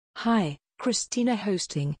Hi, Christina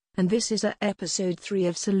hosting, and this is episode 3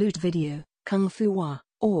 of Salute Video, Kung Fu Wa,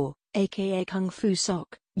 or, aka Kung Fu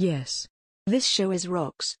Sock. Yes. This show is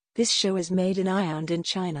rocks. This show is made in Ireland in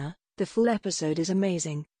China. The full episode is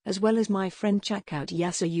amazing, as well as my friend Chackout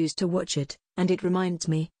Yasser used to watch it, and it reminds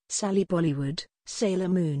me, Sally Bollywood, Sailor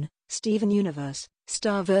Moon, Steven Universe,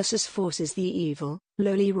 Star vs. Forces the Evil,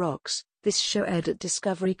 Loli rocks. This show aired at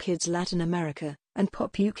Discovery Kids Latin America, and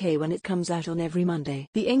Pop UK when it comes out on every Monday.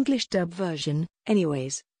 The English dub version,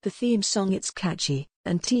 anyways, the theme song it's catchy,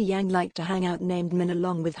 and T Yang like to hang out named Min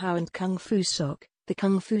along with How and Kung Fu Sock. The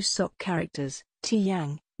Kung Fu Sock characters, T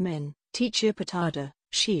Yang, Min, Teacher Patada,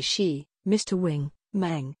 Shi, Mr. Wing,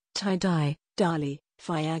 Mang, Tai Dai, Dali,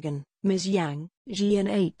 Fiagan, Ms. Yang, Jian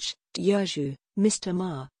H, Yerju, Mr.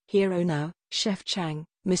 Ma, Hero Now, Chef Chang,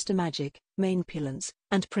 Mr. Magic, Main Pilance,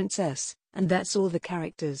 and Princess, and that's all the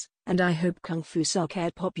characters, and I hope Kung Fu Sock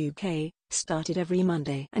aired Pop UK, started every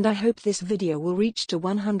Monday. And I hope this video will reach to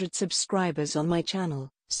 100 subscribers on my channel.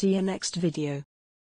 See you next video.